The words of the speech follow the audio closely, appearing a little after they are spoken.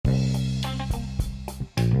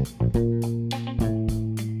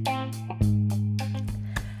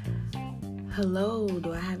Hello,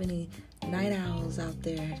 do I have any night owls out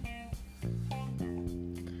there?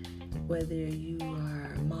 Whether you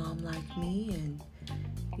are a mom like me and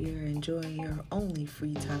you're enjoying your only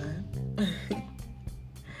free time,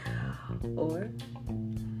 or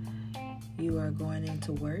you are going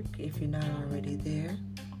into work if you're not already there,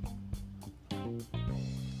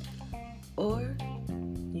 or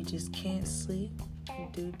you just can't sleep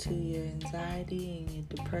due to your anxiety and your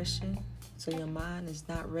depression, so your mind is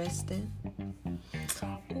not resting.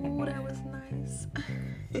 Oh, that was nice.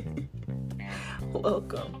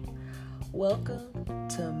 Welcome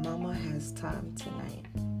to Mama Has Time Tonight.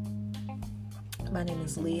 My name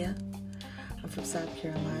is Leah. I'm from South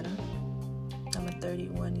Carolina. I'm a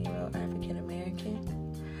 31-year-old African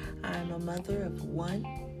American. I'm a mother of one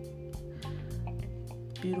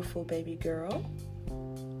beautiful baby girl.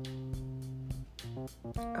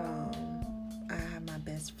 I have my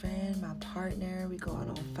best friend, my partner. We going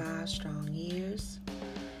on 5 strong years.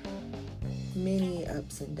 Many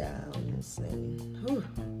ups and downs,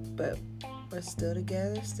 but we're still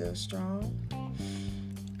together, still strong.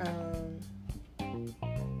 I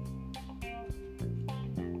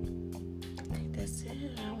think that's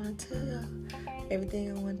it. I want to tell you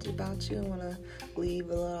everything I want to about you. I want to leave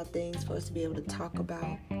a lot of things for us to be able to talk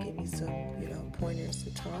about. Give me some, pointers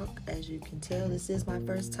to talk. As you can tell, this is my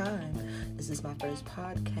first time. This is my first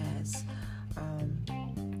podcast.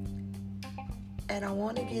 And I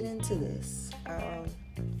want to get into this.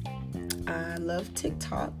 I love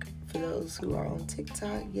TikTok. For those who are on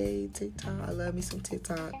TikTok, yay, TikTok. I love me some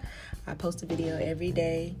TikTok. I post a video every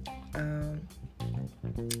day.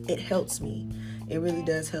 It helps me. It really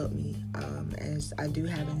does help me. As I do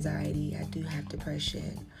have anxiety, I do have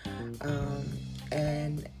depression.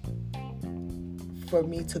 And for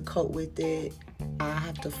me to cope with it, I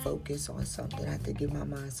have to focus on something. I have to give my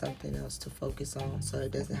mind something else to focus on so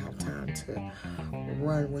it doesn't have time to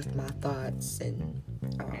run with my thoughts and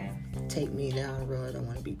take me down a road I don't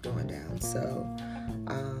want to be going down. So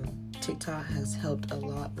TikTok has helped a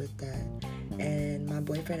lot with that. And my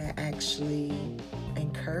boyfriend actually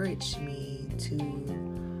encouraged me to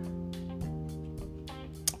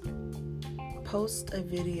post a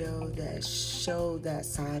video that showed that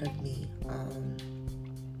side of me.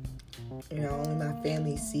 Only my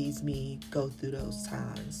family sees me go through those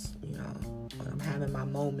times, when I'm having my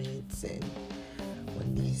moments and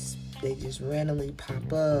when they just randomly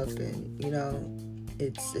pop up and,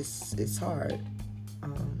 it's hard.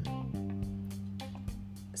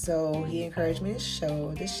 So he encouraged me to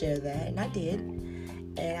share that, and I did.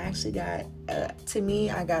 And I actually got, I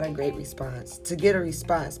got a great response. To get a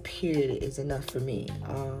response, period, is enough for me.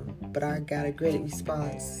 But I got a great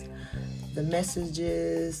response. The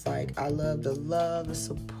messages, I love the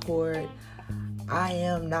support. I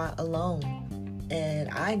am not alone. And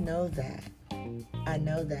I know that. And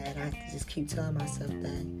I just keep telling myself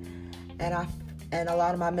that. And a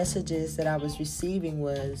lot of my messages that I was receiving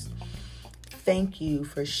was, thank you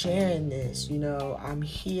for sharing this. I'm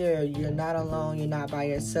here. You're not alone. You're not by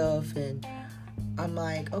yourself. And I'm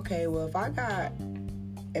like, okay, well,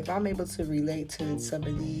 if I'm able to relate to some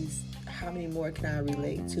of these, how many more can I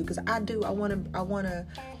relate to? Because I want to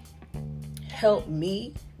help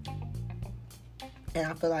me. And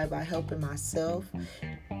I feel like by helping myself,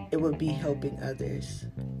 it would be helping others.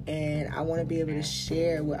 And I want to be able to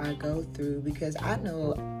share what I go through, because I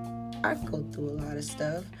know I go through a lot of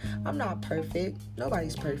stuff. I'm not perfect.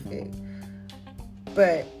 Nobody's perfect.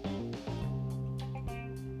 But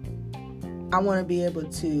I want to be able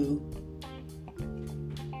to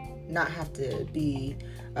not have to be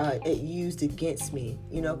it used against me,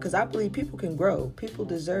 because I believe people can grow. People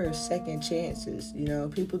deserve second chances,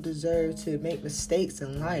 people deserve to make mistakes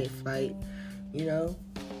in life, and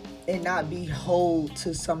not be held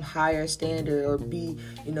to some higher standard or be,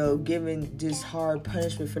 given just hard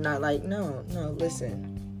punishment for not no,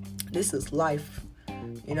 listen, this is life,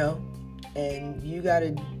 and you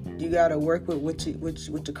gotta work with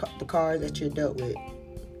the cards that you're dealt with,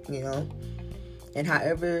 and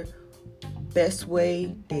however best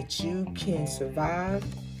way that you can survive,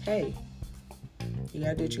 hey, you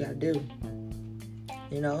gotta do what you gotta do.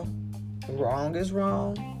 Wrong is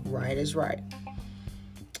wrong, right is right.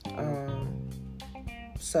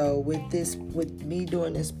 So with me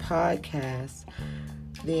doing this podcast,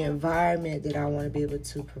 the environment that I want to be able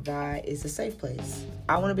to provide is a safe place.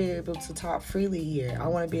 I want to be able to talk freely here. I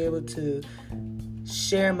want to be able to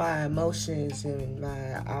share my emotions and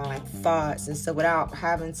my thoughts and stuff without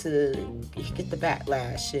having to get the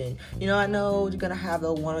backlash. And I know you're gonna have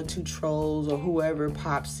the one or two trolls or whoever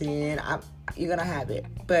pops in. You're gonna have it,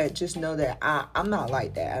 but just know that I'm not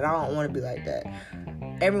like that, and I don't want to be like that.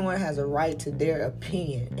 Everyone has a right to their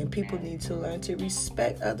opinion, and people need to learn to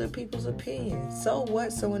respect other people's opinions. So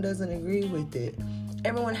what? Someone doesn't agree with it.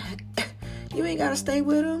 Everyone, you ain't gotta stay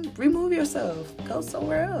with them. Remove yourself. Go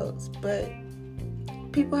somewhere else. But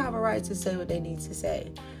people have a right to say what they need to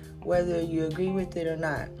say, whether you agree with it or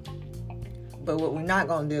not. But what we're not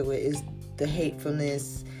gonna deal with is the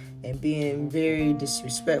hatefulness and being very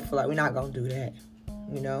disrespectful. Like, we're not gonna do that.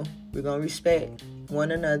 We're gonna respect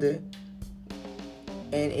one another,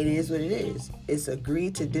 and it is what it is. It's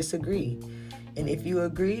agree to disagree. And if you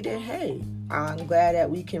agree, then hey, I'm glad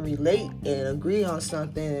that we can relate and agree on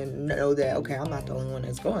something and know that, okay, I'm not the only one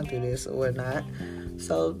that's going through this or whatnot.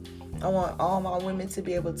 So I want all my women to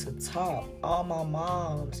be able to talk, all my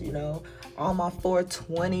moms, all my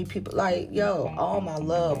 420 people, like, all my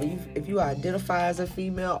love. If you identify as a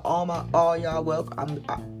female, all y'all welcome.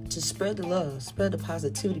 Just spread the love, spread the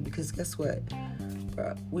positivity, because guess what,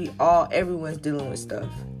 bro? Everyone's dealing with stuff.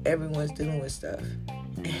 Everyone's dealing with stuff,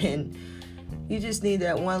 and you just need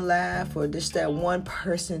that one laugh or just that one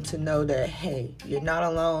person to know that, hey, you're not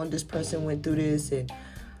alone. This person went through this, and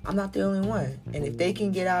I'm not the only one. And if they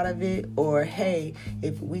can get out of it, or hey,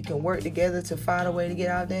 if we can work together to find a way to get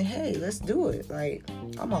out, then hey, let's do it. Like,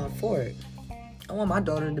 I'm all for it. I want my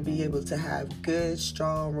daughter to be able to have good,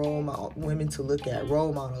 strong women to look at,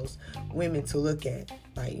 role models, women to look at.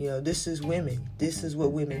 Like, this is women. This is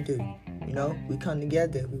what women do. We come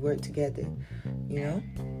together. We work together.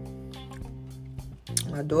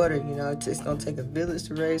 My daughter, it's going to take a village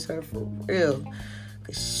to raise her, for real.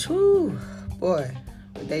 Because, whew, boy,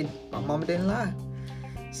 my mama didn't lie.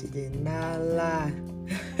 She did not lie.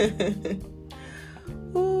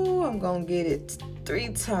 Ooh, I'm going to get it 3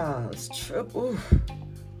 times. Triple.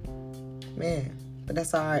 Man, but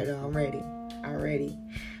that's all right, though. I'm ready. I'm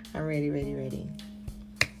ready.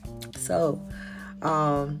 So,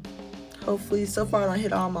 hopefully, so far I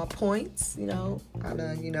hit all my points. I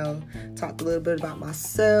done, talked a little bit about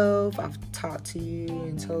myself. I've talked to you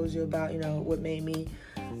and told you about, what made me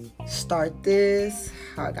start this,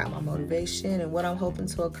 how I got my motivation, and what I'm hoping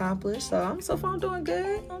to accomplish. So far I'm doing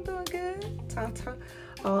good.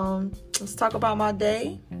 Let's talk about my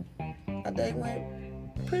day. My day went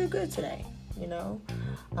pretty good today.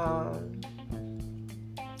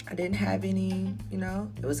 I didn't have any,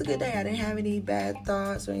 it was a good day. I didn't have any bad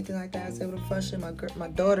thoughts or anything like that. I was able to function. My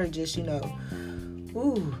daughter just,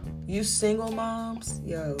 ooh, you single moms,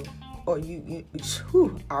 or you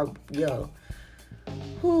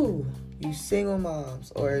single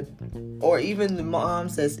moms, or even the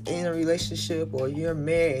moms that's in a relationship, or you're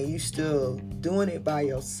married and you still doing it by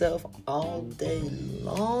yourself all day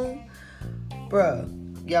long, bruh.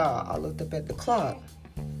 Y'all, I looked up at the clock.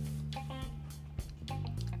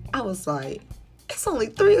 I was like, it's only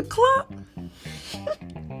 3:00.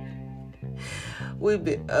 We've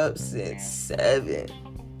been up since 7.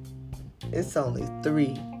 It's only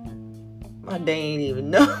 3. My day ain't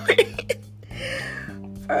even know it.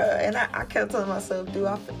 And I kept telling myself, do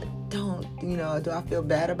I feel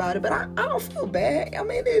bad about it? But I don't feel bad. I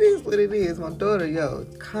mean, it is what it is. My daughter,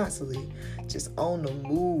 constantly just on the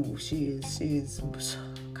move. She's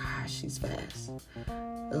fast.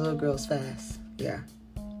 The little girl's fast. Yeah.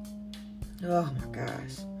 Oh my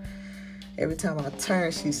gosh. Every time I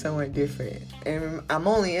turn, she's somewhere different. And I'm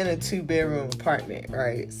only in a 2-bedroom apartment,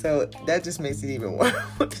 right? So that just makes it even worse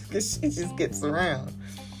because she just gets around.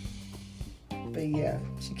 But yeah,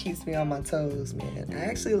 she keeps me on my toes, man. I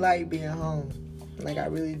actually like being home. Like, I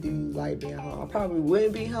really do like being home. I probably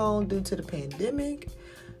wouldn't be home due to the pandemic,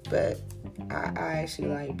 but I actually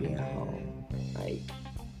like being home. Like,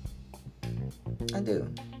 I do.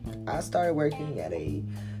 I started working at a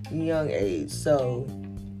young age, so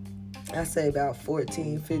I say about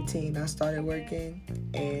 14, 15, I started working,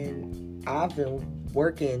 and I've been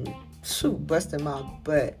working, busting my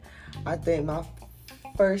butt. I think my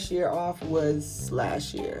first year off was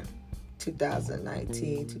last year,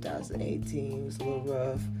 2019, 2018 was a little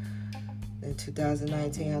rough. In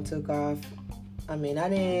 2019, I took off. I mean, I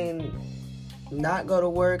didn't not go to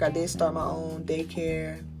work. I did start my own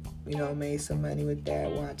daycare, made some money with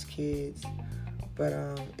that, watch kids. But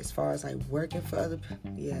as far as like working for other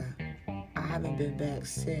people, yeah, I haven't been back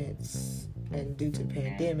since. And due to the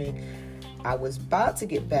pandemic, I was about to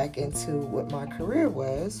get back into what my career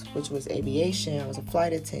was, which was aviation. I was a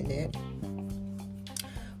flight attendant.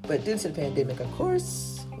 But due to the pandemic, of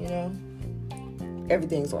course,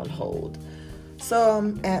 everything's on hold. So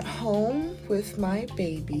I'm at home with my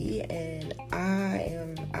baby, and I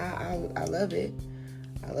love it.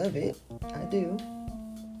 I love it. I do.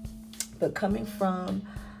 But coming from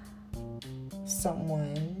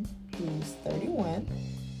someone who's 31,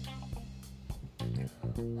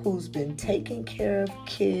 who's been taking care of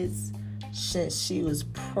kids since she was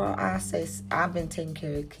I've been taking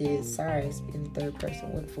care of kids. Sorry, speaking the third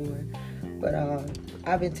person, went for. But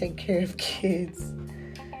I've been taking care of kids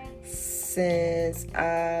since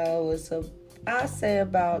I was I'd say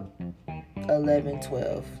about 11,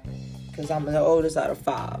 12, because I'm the oldest out of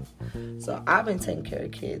 5. So I've been taking care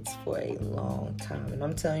of kids for a long time, and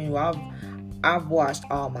I'm telling you, I've watched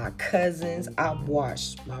all my cousins, I've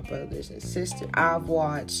watched my brothers and sisters, I've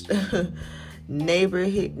watched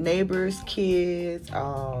neighbors' kids.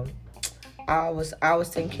 I was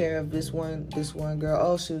taking care of this one girl.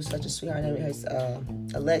 Oh, she was such a sweetheart. Her name is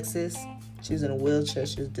Alexis. She was in a wheelchair.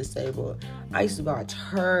 She was disabled. I used to watch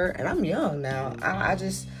her, and I'm young now. I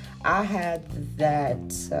had that.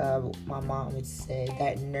 My mom would say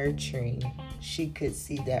that nurturing. She could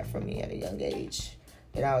see that from me at a young age,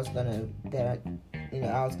 that I was gonna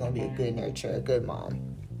be a good nurturer, a good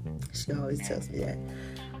mom. She always tells me that.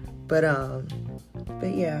 But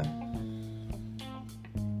yeah.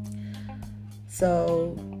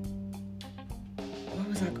 So, where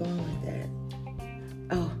was I going with that?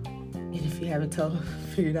 Oh, and if you haven't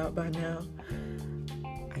figured out by now,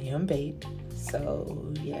 I am baked.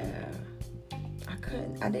 So, yeah.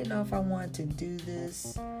 I didn't know if I wanted to do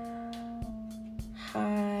this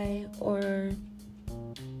high or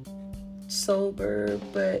sober,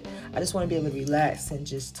 but I just want to be able to relax and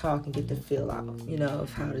just talk and get the feel out,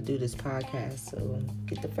 of how to do this podcast. So,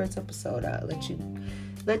 get the first episode out, let you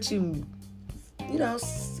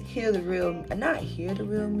hear the real, not hear the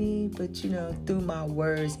real me, but, through my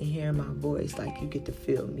words and hearing my voice, like, you get to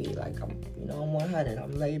feel me, like, I'm 100,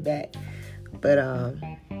 I'm laid back. But,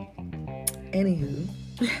 anywho,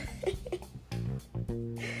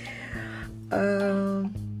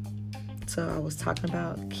 so I was talking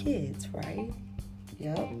about kids, right?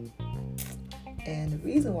 Yep. And the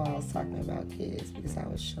reason why I was talking about kids, because I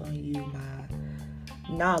was showing you my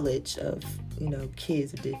knowledge of,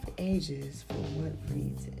 kids of different ages. For what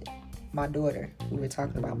reason? My daughter. We were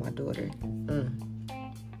talking about my daughter.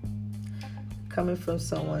 Coming from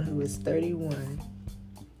someone who is 31,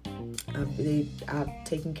 I've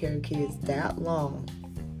taken care of kids that long.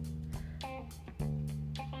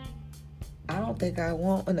 I don't think I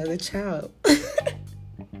want another child.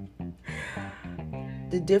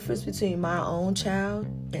 The difference between my own child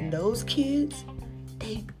and those kids,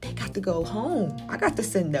 they got to go home. I got to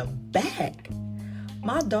send them back.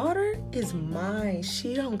 My daughter is mine.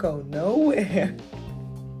 She don't go nowhere.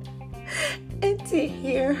 And to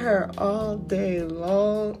hear her all day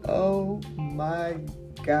long, oh my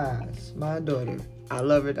gosh, my daughter. I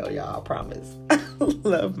love her though, y'all, I promise. I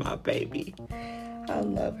love my baby. I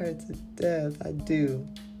love her to death. I do.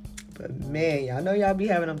 But man, y'all know y'all be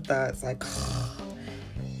having them thoughts like,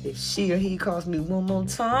 if she or he calls me one more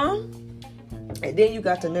time, and then you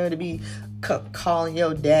got the nerve to be calling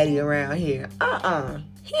your daddy around here.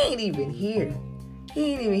 He ain't even here.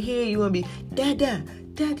 He ain't even here. You want to be dada,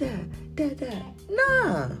 dada, dada.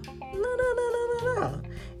 Nah. No.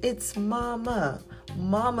 It's mama.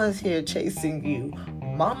 Mama's here chasing you.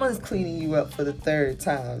 Mama's cleaning you up for the 3rd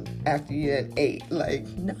time after you had 8. Like,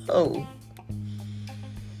 no.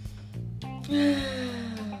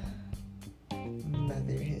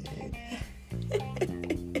 Motherhood.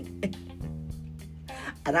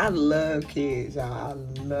 And I love kids, y'all. I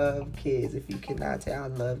love kids. If you cannot tell, I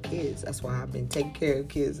love kids. That's why I've been taking care of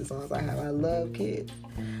kids as long as I have. I love kids.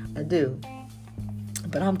 I do.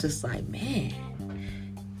 But I'm just like, man,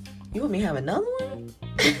 you want me to have another one?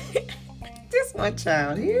 This one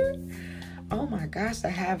child here? Oh my gosh, I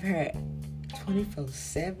have her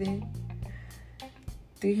 24/7,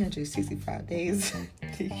 365 days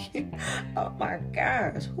a year. Oh my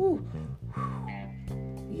gosh. Whew.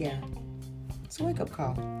 Yeah. It's a wake-up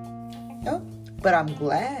call. Yep. But I'm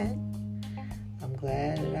glad.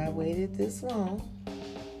 that I waited this long.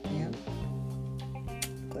 Yep.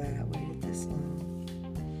 Glad I waited this long.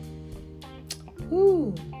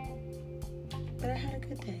 Whew. But I had a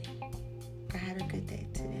good day. I had a good day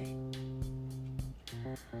today.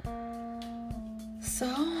 So,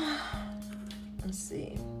 let's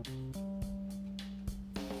see.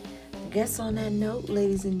 I guess on that note,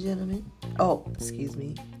 ladies and gentlemen. Oh, excuse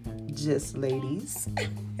me. Just ladies.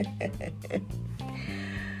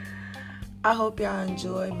 I hope y'all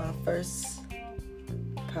enjoyed my first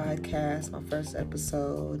podcast, my first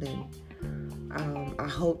episode, and I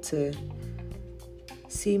hope to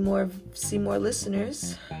see more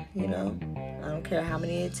listeners. You know, I don't care how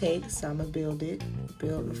many it takes. I'ma build it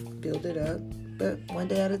up, but one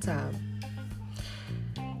day at a time.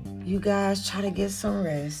 You guys try to get some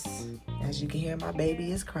rest. As you can hear, my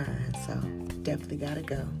baby is crying, so definitely gotta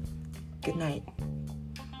go. Good night.